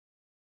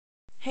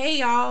Hey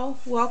y'all,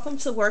 welcome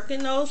to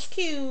Working Those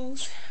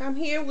Cues. I'm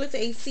here with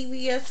a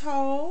CVS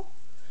haul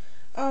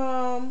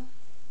um,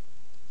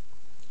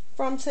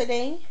 from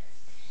today,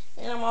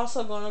 and I'm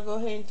also going to go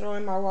ahead and throw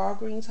in my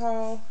Walgreens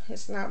haul.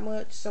 It's not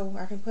much, so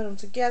I can put them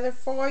together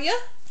for you.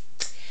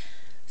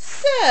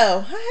 So,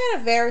 I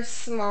had a very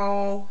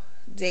small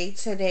day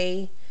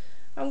today.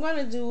 I'm going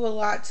to do a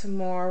lot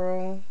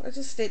tomorrow. I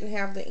just didn't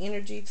have the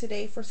energy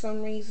today for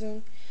some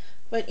reason.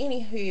 But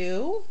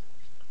anywho,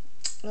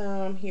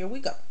 here we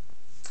go.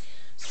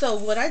 So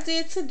what I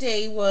did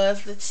today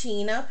was the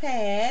Tina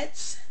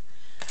pads,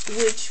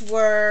 which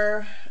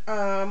were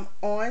on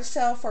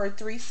sale for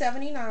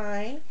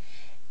 $3.79,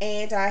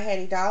 and I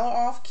had $1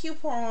 off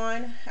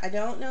coupon. I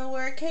don't know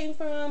where it came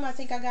from. I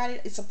think I got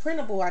it. It's a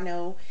printable, I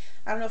know.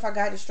 I don't know if I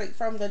got it straight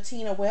from the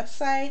Tina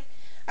website.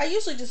 I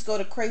usually just go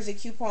to Crazy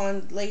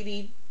Coupon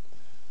Lady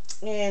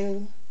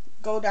and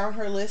go down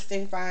her list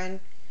and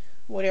find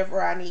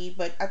whatever I need,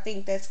 but I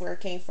think that's where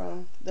it came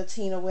from, the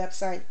Tina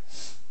website.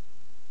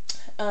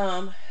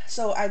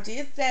 So I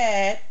did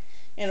that,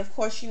 and of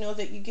course you know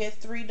that you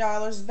get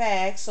 $3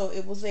 back, so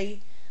it was a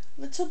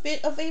little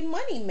bit of a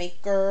money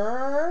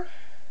maker,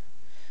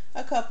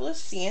 a couple of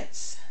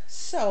cents.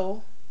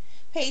 So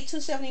paid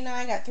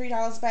 $2.79, got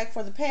 $3 back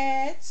for the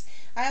pads.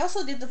 I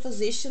also did the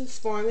Physicians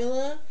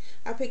Formula.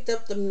 I picked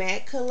up the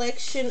MAC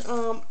collection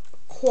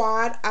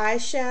quad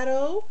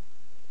eyeshadow.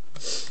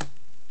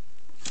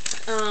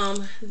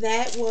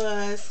 That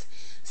was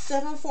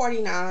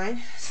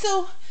 $7.49.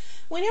 So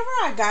whenever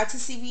I got to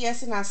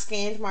CVS and I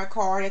scanned my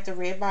card at the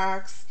red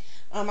box,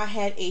 I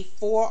had a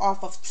 4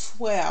 off of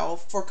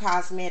 12 for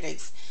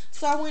cosmetics.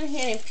 So I went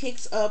ahead and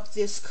picked up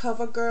this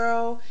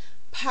CoverGirl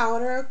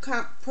powder,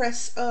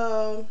 pressed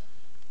powder.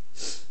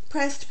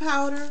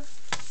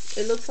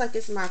 It looks like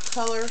it's my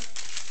color,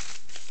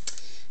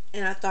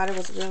 and I thought it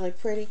was really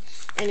pretty,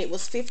 and it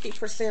was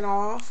 50%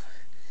 off.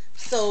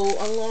 So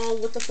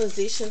along with the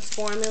Physicians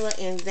Formula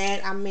and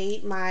that, I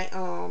made my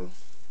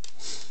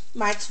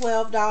my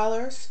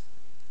 $12.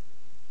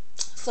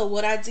 So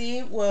what I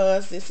did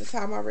was, this is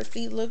how my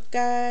receipt looked,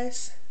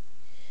 guys.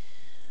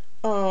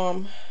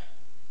 The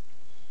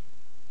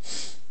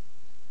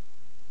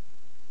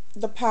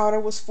powder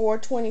was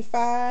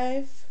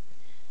 $4.25.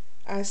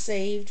 I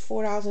saved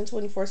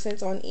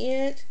 $4.24 on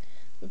it.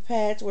 The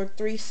pads were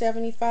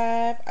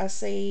 $3.75. I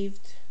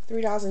saved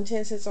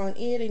 $3.10 on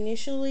it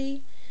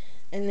initially.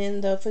 And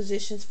then the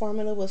Physicians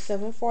Formula was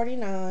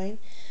 $7.49.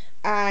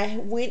 I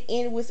went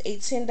in with a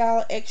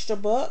 $10 extra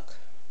buck.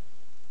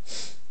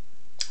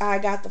 I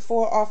got the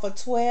 4 off of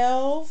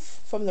 12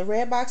 from the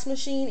Redbox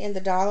machine and the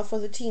 $1 for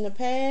the Tina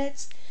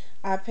pads.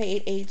 I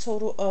paid a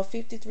total of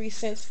 53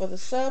 cents for the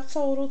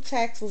subtotal.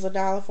 Tax was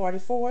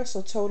 $1.44,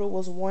 so total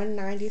was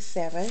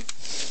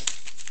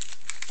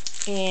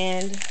 $1.97.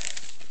 And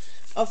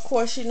of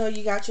course, you know,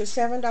 you got your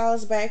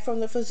 $7 back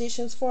from the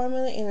Physicians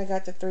Formula, and I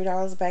got the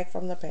 $3 back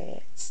from the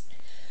pads.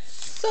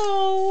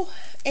 So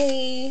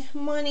a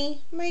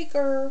money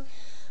maker.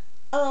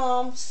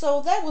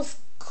 So that was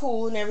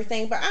cool and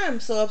everything, but I'm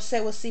so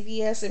upset with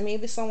CVS, and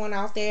maybe someone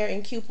out there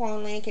in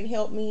Coupon Land can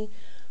help me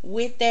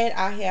with that.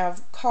 I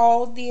have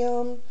called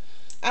them.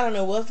 I don't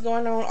know what's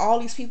going on. All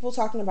these people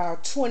talking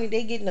about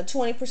they getting a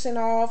 20%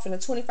 off and a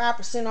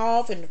 25%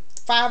 off and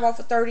 5 off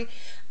of 30.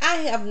 I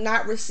have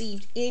not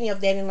received any of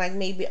that in like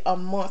maybe a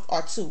month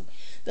or two.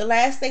 The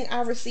last thing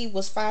I received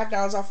was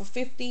 $5 off of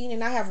 15,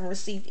 and I haven't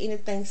received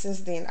anything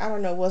since then. I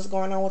don't know what's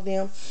going on with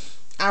them.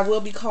 I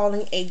will be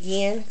calling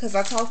again, because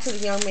I talked to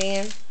the young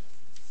man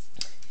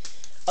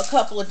a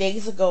couple of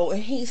days ago,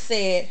 and he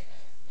said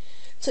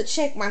to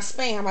check my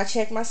spam. I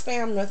checked my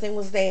spam, nothing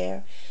was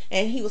there.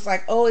 And he was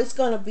like, oh, it's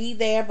gonna be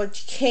there, but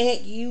you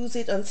can't use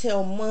it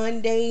until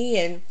Monday.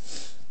 And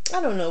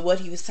I don't know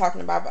what he was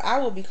talking about, but I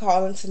will be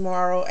calling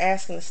tomorrow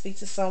asking to speak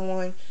to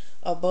someone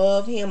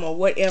above him or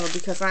whatever,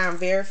 because I am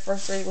very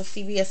frustrated with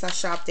CVS. I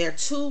shop there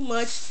too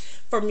much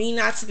for me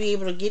not to be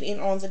able to get in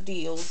on the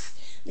deals.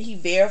 He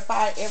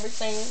verified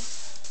everything.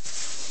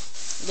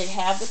 They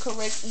have the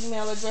correct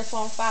email address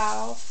on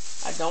file.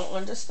 I don't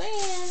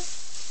understand,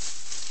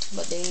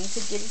 but they need to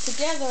get it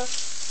together.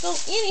 So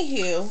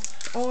anywho,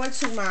 on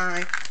to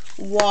my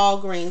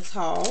Walgreens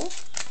haul.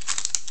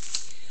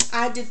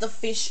 I did the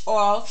fish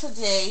oil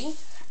today.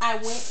 I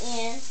went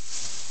in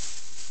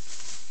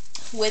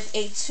with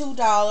a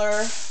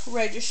 $2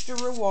 register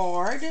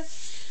reward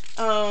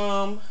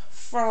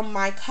from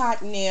my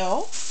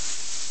Cottonelle.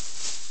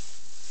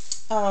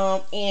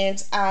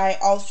 And I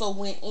also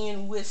went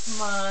in with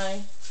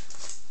my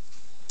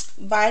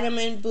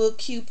vitamin book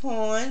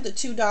coupon, the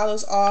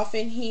 $2 off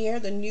in here,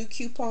 the new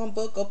coupon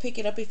book. Go pick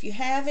it up if you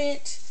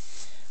haven't.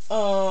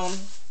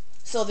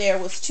 So there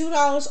was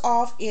 $2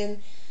 off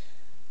in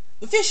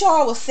the fish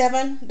oil, was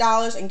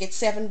 $7 and get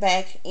 7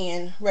 back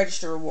in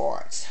register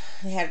rewards.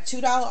 They had a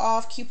 $2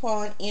 off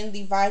coupon in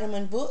the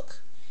vitamin book,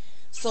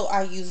 so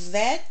I used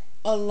that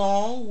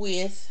along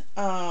with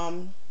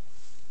my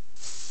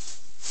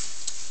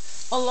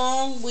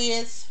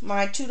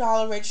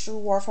 $2 register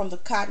reward from the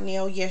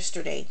Cottonelle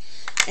yesterday.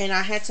 And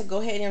I had to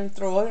go ahead and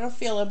throw it in a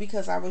filler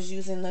because I was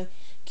using the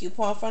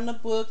coupon from the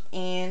book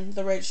and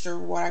the register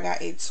reward. I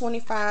got a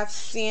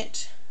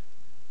 25-cent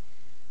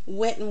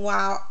Wet n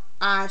Wild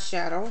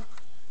eyeshadow.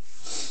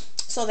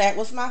 So that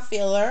was my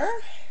filler.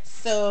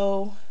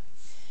 So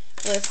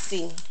let's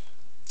see.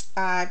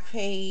 I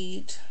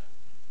paid,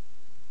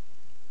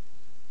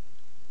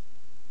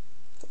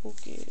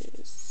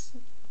 focus,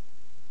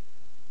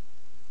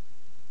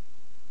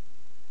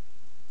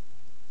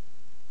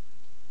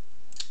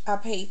 I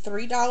paid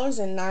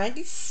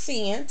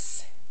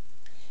 $3.90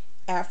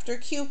 after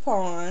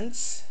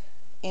coupons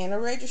and a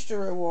register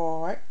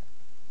reward,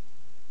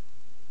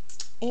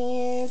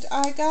 and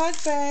I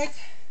got back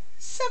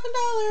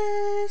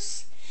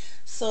 $7.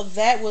 So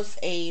that was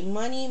a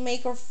money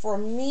maker for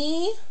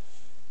me,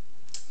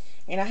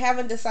 and I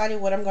haven't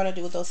decided what I'm going to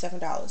do with those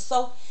 $7.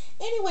 So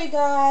anyway,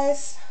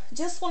 guys,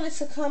 just wanted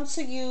to come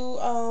to you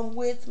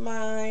with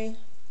my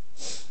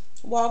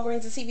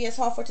Walgreens and CVS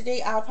haul for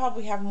today. I'll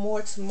probably have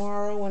more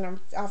tomorrow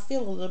when I'll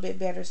feel a little bit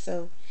better.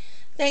 So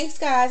thanks,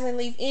 guys, and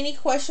leave any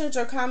questions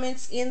or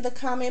comments in the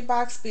comment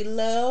box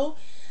below.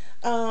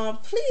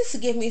 Please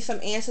give me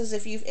some answers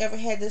if you've ever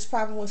had this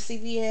problem with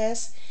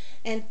CVS.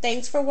 And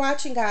thanks for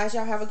watching, guys.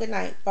 Y'all have a good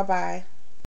night. Bye-bye.